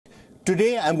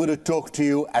Today, I'm going to talk to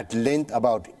you at length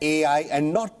about AI,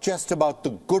 and not just about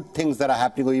the good things that are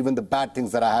happening or even the bad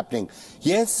things that are happening.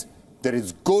 Yes, there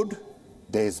is good,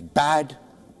 there is bad,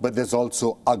 but there's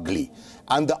also ugly.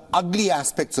 And the ugly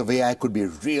aspects of AI could be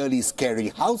really scary.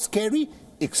 How scary?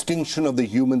 Extinction of the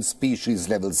human species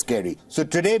level scary. So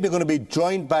today we're going to be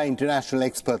joined by international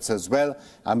experts as well,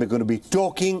 and we're going to be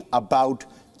talking about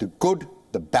the good,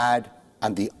 the bad,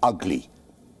 and the ugly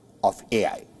of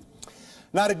AI.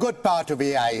 Now, the good part of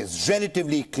AI is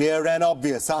relatively clear and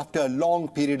obvious. After a long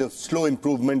period of slow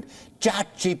improvement,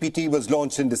 ChatGPT was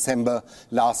launched in December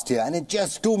last year, and in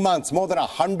just 2 months, more than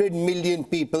 100 million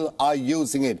people are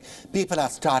using it. People are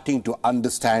starting to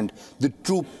understand the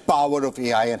true power of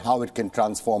AI and how it can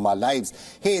transform our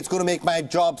lives. Hey, it's going to make my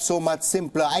job so much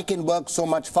simpler. I can work so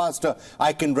much faster.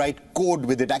 I can write code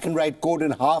with it. I can write code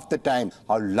in half the time.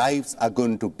 Our lives are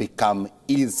going to become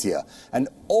easier. And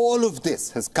all of this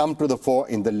has come to the fore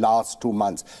in the last 2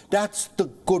 months. That's the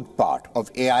good part of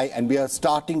AI, and we are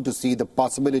starting to see the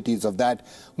possibilities of that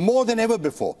more than ever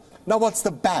before. Now, what's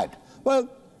the bad? Well,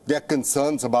 there are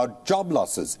concerns about job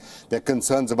losses. There are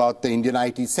concerns about the Indian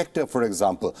IT sector, for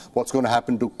example. What's going to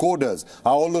happen to coders?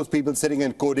 Are all those people sitting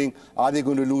and coding, are they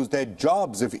going to lose their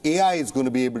jobs if AI is going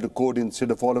to be able to code instead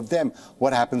of all of them?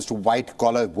 What happens to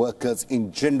white-collar workers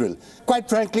in general? Quite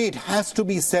frankly, it has to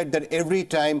be said that every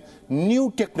time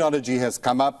new technology has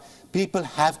come up, people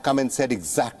have come and said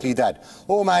exactly that.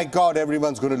 Oh my God,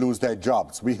 everyone's going to lose their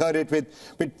jobs. We heard it with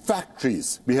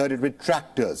factories. We heard it with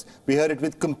tractors. We heard it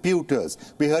with computers.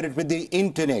 We heard it with the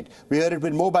internet. We heard it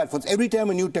with mobile phones. Every time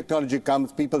a new technology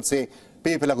comes, people say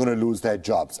people are going to lose their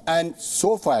jobs. And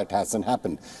so far it hasn't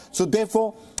happened. So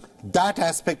therefore, that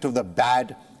aspect of the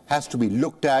bad has to be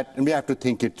looked at, and we have to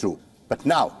think it through. But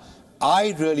now,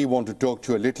 I really want to talk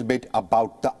to you a little bit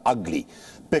about the ugly,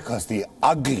 because the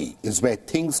ugly is where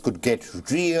things could get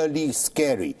really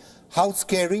scary. How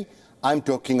scary? I'm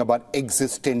talking about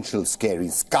existential scary,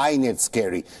 Skynet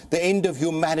scary, the end of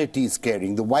humanity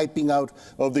scary, the wiping out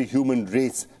of the human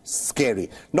race scary.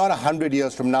 Not 100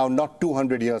 years from now, not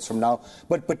 200 years from now,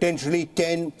 but potentially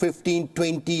 10, 15,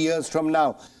 20 years from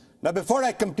now. Now, before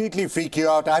I completely freak you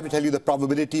out, I have to tell you the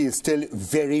probability is still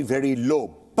very, very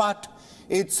low. But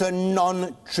it's a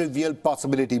non-trivial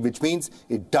possibility, which means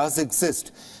it does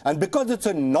exist. And because it's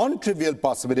a non-trivial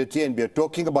possibility and we are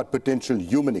talking about potential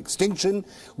human extinction,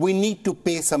 we need to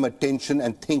pay some attention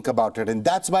and think about it. And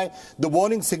that's why the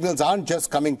warning signals aren't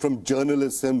just coming from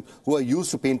journalists who are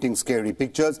used to painting scary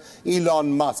pictures.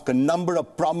 Elon Musk, a number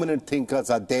of prominent thinkers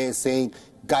are there saying,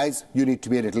 guys, you need to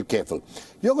be a little careful.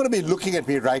 You're going to be looking at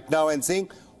me right now and saying,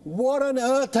 what on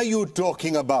earth are you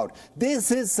talking about?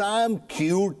 This is some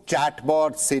cute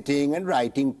chatbot sitting and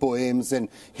writing poems and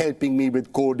helping me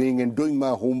with coding and doing my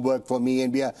homework for me,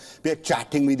 and we are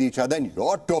chatting with each other, and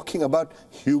you're talking about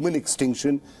human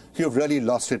extinction. You've really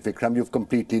lost it, Vikram. You've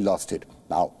completely lost it.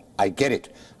 Now, I get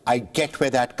it. I get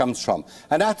where that comes from.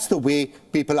 And that's the way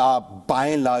people are, by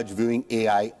and large, viewing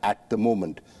AI at the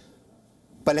moment.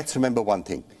 But let's remember one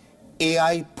thing.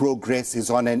 AI progress is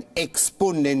on an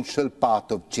exponential path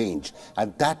of change,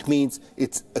 and that means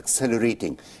it's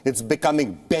accelerating. It's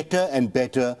becoming better and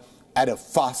better at a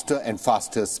faster and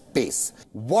faster pace.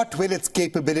 What will its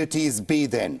capabilities be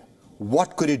then?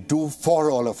 What could it do for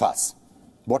all of us?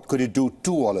 What could it do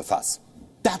to all of us?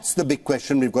 That's the big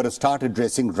question we've got to start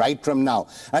addressing right from now.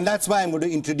 And that's why I'm going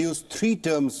to introduce 3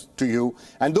 terms to you,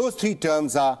 and those 3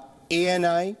 terms are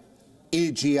ANI,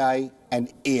 AGI,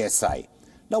 and ASI.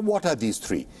 Now, what are these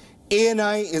 3?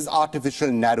 ANI is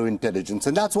artificial narrow intelligence,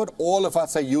 and that's what all of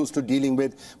us are used to dealing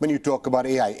with when you talk about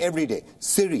AI every day.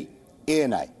 Siri,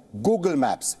 ANI. Google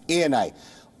Maps, ANI.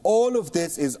 All of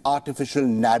this is artificial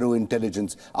narrow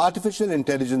intelligence. Artificial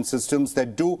intelligence systems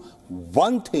that do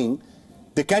one thing,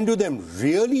 they can do them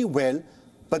really well,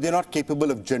 but they're not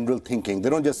capable of general thinking. They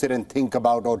don't just sit and think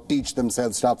about or teach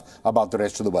themselves stuff about the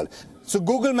rest of the world. So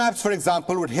Google Maps, for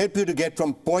example, would help you to get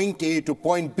from point A to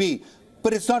point B,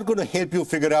 but it's not going to help you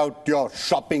figure out your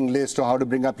shopping list or how to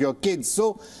bring up your kids.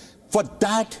 So for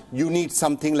that, you need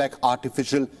something like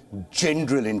artificial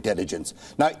general intelligence.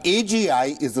 Now,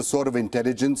 AGI is the sort of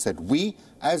intelligence that we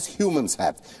as humans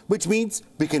have, which means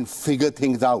we can figure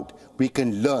things out. We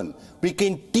can learn. We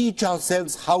can teach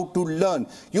ourselves how to learn.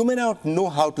 You may not know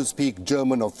how to speak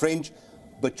German or French,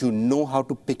 but you know how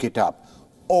to pick it up.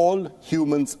 All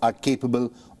humans are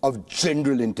capable of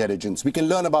general intelligence. We can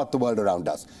learn about the world around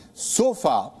us. So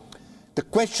far, the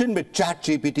question with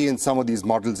ChatGPT and some of these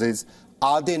models is,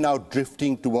 are they now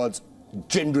drifting towards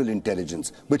general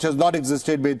intelligence, which has not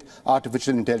existed with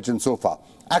artificial intelligence so far?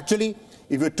 Actually,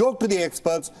 if you talk to the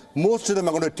experts, most of them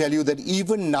are going to tell you that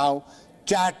even now,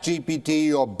 Chat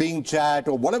GPT or Bing Chat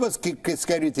or whatever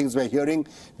scary things we're hearing,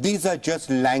 these are just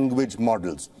language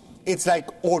models. It's like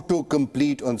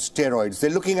autocomplete on steroids. They're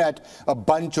looking at a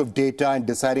bunch of data and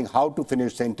deciding how to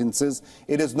finish sentences.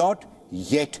 It is not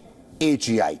yet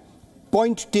AGI.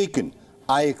 Point taken.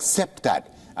 I accept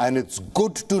that. And it's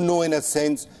good to know in a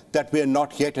sense that we are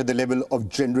not yet at the level of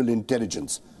general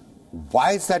intelligence.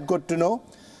 Why is that good to know?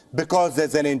 Because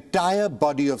there's an entire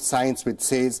body of science which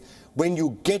says when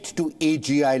you get to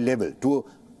AGI level, to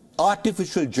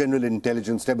artificial general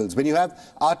intelligence levels, when you have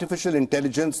artificial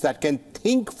intelligence that can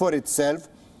think for itself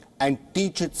and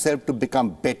teach itself to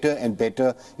become better and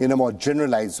better in a more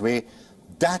generalized way,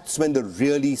 that's when the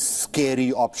really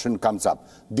scary option comes up,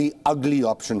 the ugly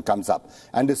option comes up.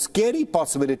 And the scary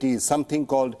possibility is something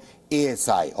called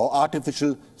ASI, or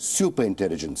artificial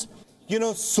superintelligence. You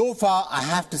know, so far I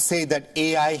have to say that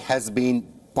AI has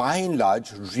been by and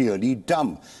large really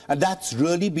dumb, and that's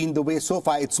really been the way so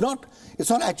far. It's not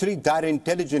actually that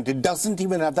intelligent. It doesn't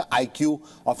even have the IQ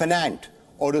of an ant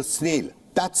or a snail.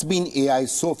 That's been AI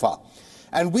so far.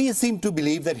 And we seem to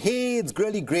believe that, hey, it's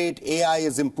really great, AI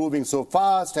is improving so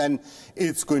fast and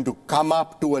it's going to come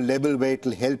up to a level where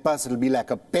it'll help us, it'll be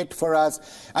like a pet for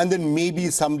us, and then maybe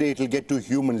someday it'll get to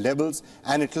human levels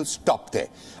and it'll stop there.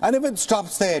 And if it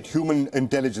stops there at human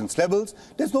intelligence levels,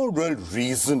 there's no real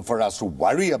reason for us to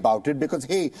worry about it because,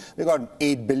 hey, we've got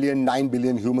 8 billion, 9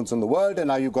 billion humans in the world, and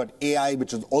now you've got AI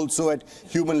which is also at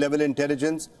human level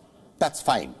intelligence. That's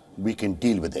fine, we can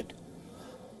deal with it.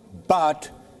 But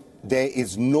there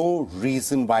is no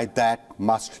reason why that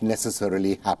must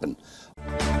necessarily happen.